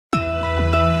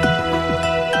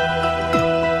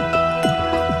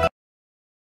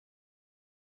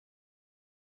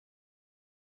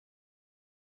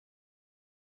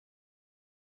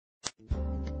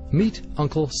Meet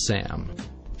Uncle Sam.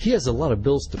 He has a lot of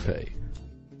bills to pay.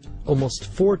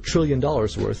 Almost $4 trillion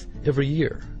worth every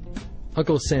year.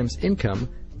 Uncle Sam's income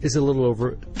is a little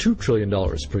over $2 trillion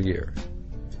per year.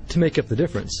 To make up the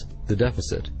difference, the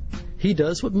deficit, he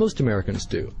does what most Americans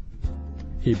do.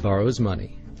 He borrows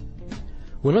money.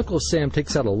 When Uncle Sam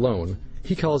takes out a loan,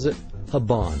 he calls it a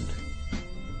bond.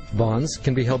 Bonds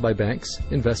can be held by banks,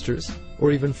 investors,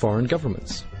 or even foreign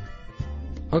governments.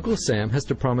 Uncle Sam has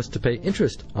to promise to pay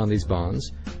interest on these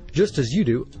bonds, just as you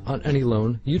do on any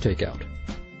loan you take out.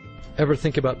 Ever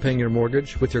think about paying your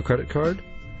mortgage with your credit card?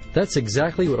 That's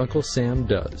exactly what Uncle Sam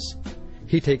does.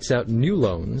 He takes out new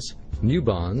loans, new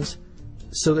bonds,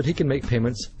 so that he can make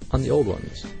payments on the old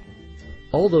ones.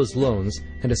 All those loans,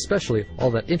 and especially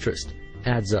all that interest,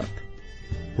 adds up.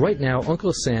 Right now,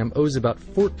 Uncle Sam owes about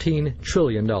 $14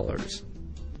 trillion.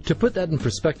 To put that in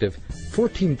perspective,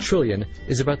 $14 trillion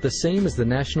is about the same as the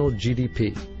national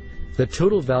GDP, the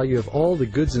total value of all the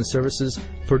goods and services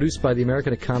produced by the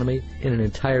American economy in an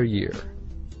entire year.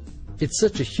 It's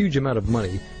such a huge amount of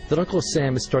money that Uncle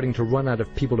Sam is starting to run out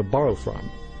of people to borrow from,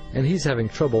 and he's having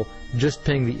trouble just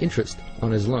paying the interest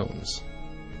on his loans.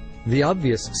 The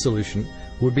obvious solution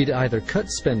would be to either cut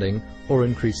spending or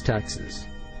increase taxes.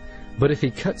 But if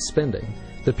he cuts spending,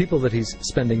 the people that he's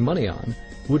spending money on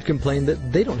would complain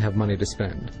that they don't have money to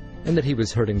spend, and that he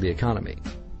was hurting the economy.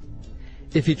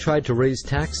 If he tried to raise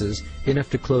taxes enough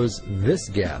to close this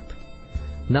gap,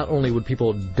 not only would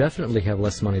people definitely have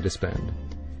less money to spend,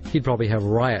 he'd probably have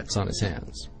riots on his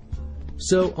hands.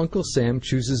 So Uncle Sam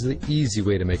chooses the easy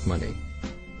way to make money.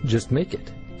 Just make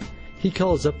it. He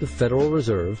calls up the Federal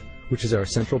Reserve, which is our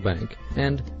central bank,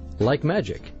 and, like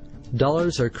magic,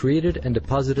 dollars are created and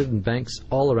deposited in banks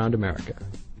all around America.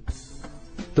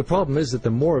 The problem is that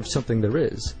the more of something there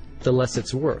is, the less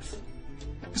it's worth.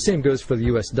 Same goes for the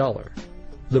US dollar.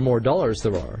 The more dollars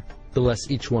there are, the less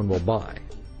each one will buy.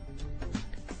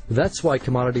 That's why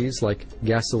commodities like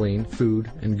gasoline,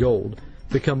 food, and gold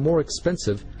become more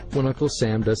expensive when Uncle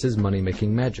Sam does his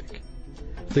money-making magic.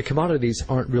 The commodities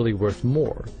aren't really worth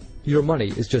more. Your money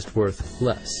is just worth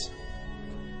less.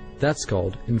 That's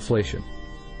called inflation.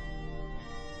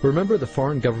 Remember the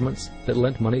foreign governments that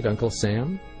lent money to Uncle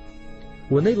Sam?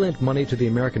 When they lent money to the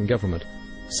American government,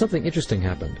 something interesting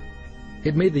happened.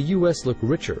 It made the U.S. look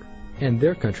richer, and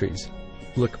their countries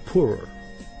look poorer.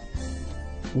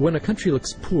 When a country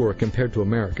looks poor compared to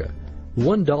America,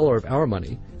 $1 of our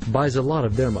money buys a lot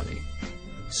of their money,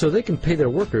 so they can pay their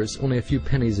workers only a few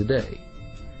pennies a day.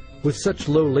 With such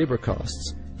low labor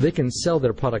costs, they can sell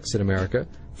their products in America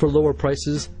for lower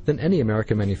prices than any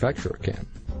American manufacturer can.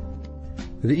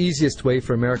 The easiest way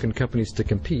for American companies to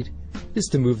compete is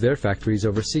to move their factories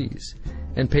overseas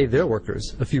and pay their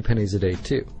workers a few pennies a day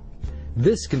too.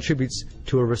 This contributes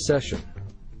to a recession.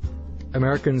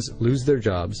 Americans lose their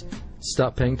jobs,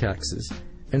 stop paying taxes,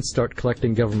 and start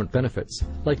collecting government benefits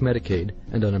like Medicaid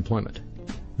and unemployment.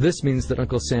 This means that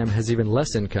Uncle Sam has even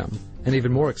less income and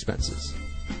even more expenses.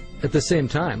 At the same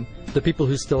time, the people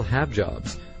who still have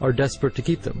jobs are desperate to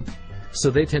keep them, so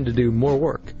they tend to do more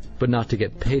work but not to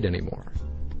get paid anymore.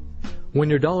 When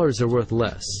your dollars are worth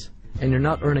less and you're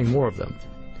not earning more of them,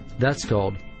 that's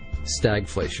called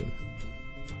stagflation.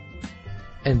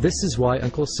 And this is why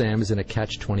Uncle Sam is in a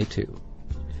catch-22.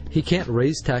 He can't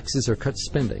raise taxes or cut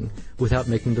spending without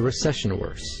making the recession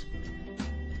worse.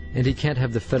 And he can't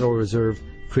have the Federal Reserve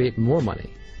create more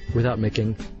money without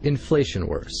making inflation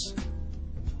worse.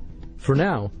 For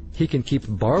now, he can keep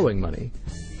borrowing money,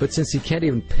 but since he can't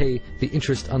even pay the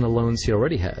interest on the loans he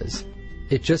already has,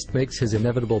 it just makes his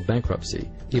inevitable bankruptcy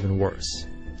even worse.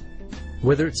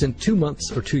 Whether it's in 2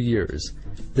 months or 2 years,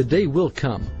 the day will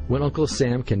come when Uncle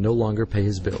Sam can no longer pay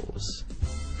his bills.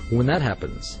 When that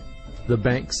happens, the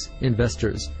banks,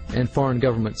 investors, and foreign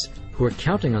governments who are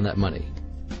counting on that money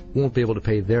won't be able to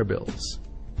pay their bills.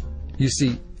 You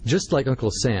see, just like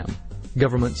Uncle Sam,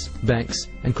 governments, banks,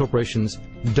 and corporations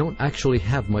don't actually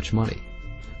have much money.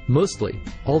 Mostly,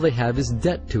 all they have is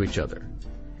debt to each other.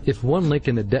 If one link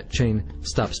in the debt chain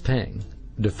stops paying,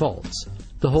 defaults,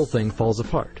 the whole thing falls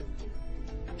apart.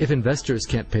 If investors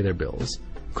can't pay their bills,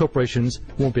 corporations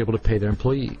won't be able to pay their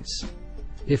employees.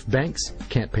 If banks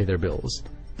can't pay their bills,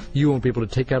 you won't be able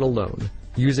to take out a loan,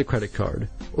 use a credit card,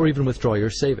 or even withdraw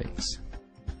your savings.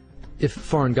 If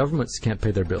foreign governments can't pay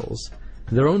their bills,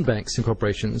 their own banks and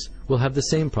corporations will have the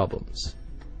same problems.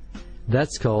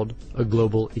 That's called a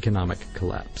global economic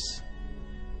collapse.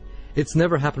 It's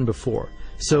never happened before,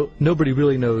 so nobody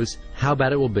really knows how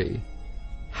bad it will be,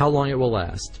 how long it will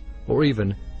last, or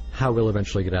even how we'll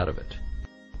eventually get out of it.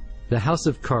 The house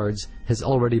of cards has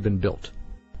already been built.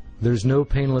 There's no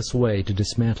painless way to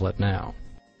dismantle it now.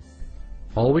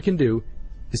 All we can do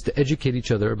is to educate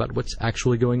each other about what's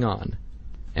actually going on,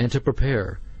 and to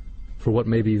prepare for what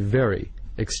may be very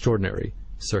extraordinary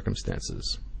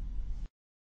circumstances.